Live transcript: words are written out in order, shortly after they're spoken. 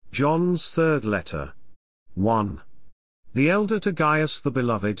John's third letter. 1. The elder to Gaius the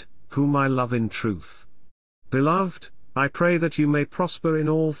beloved, whom I love in truth. Beloved, I pray that you may prosper in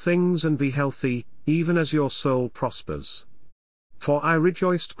all things and be healthy, even as your soul prospers. For I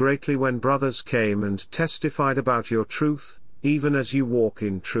rejoiced greatly when brothers came and testified about your truth, even as you walk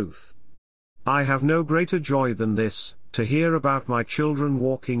in truth. I have no greater joy than this, to hear about my children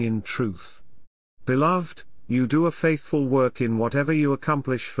walking in truth. Beloved, you do a faithful work in whatever you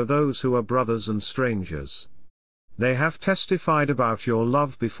accomplish for those who are brothers and strangers. They have testified about your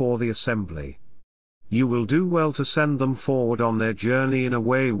love before the assembly. You will do well to send them forward on their journey in a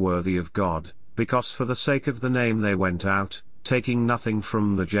way worthy of God, because for the sake of the name they went out, taking nothing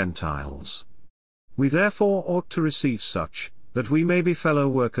from the Gentiles. We therefore ought to receive such, that we may be fellow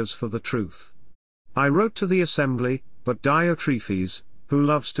workers for the truth. I wrote to the assembly, but Diotrephes, who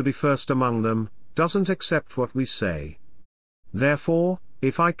loves to be first among them, doesn't accept what we say. Therefore,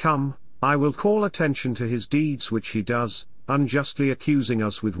 if I come, I will call attention to his deeds which he does, unjustly accusing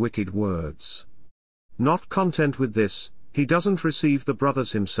us with wicked words. Not content with this, he doesn't receive the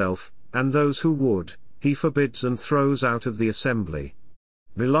brothers himself, and those who would, he forbids and throws out of the assembly.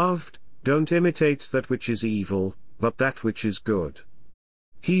 Beloved, don't imitate that which is evil, but that which is good.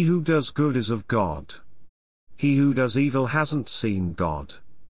 He who does good is of God. He who does evil hasn't seen God.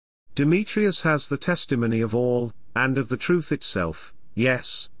 Demetrius has the testimony of all, and of the truth itself.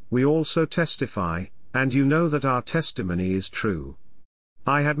 Yes, we also testify, and you know that our testimony is true.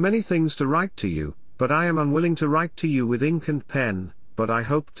 I had many things to write to you, but I am unwilling to write to you with ink and pen, but I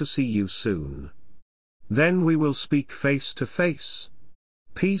hope to see you soon. Then we will speak face to face.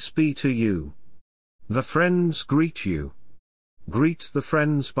 Peace be to you. The friends greet you. Greet the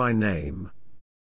friends by name.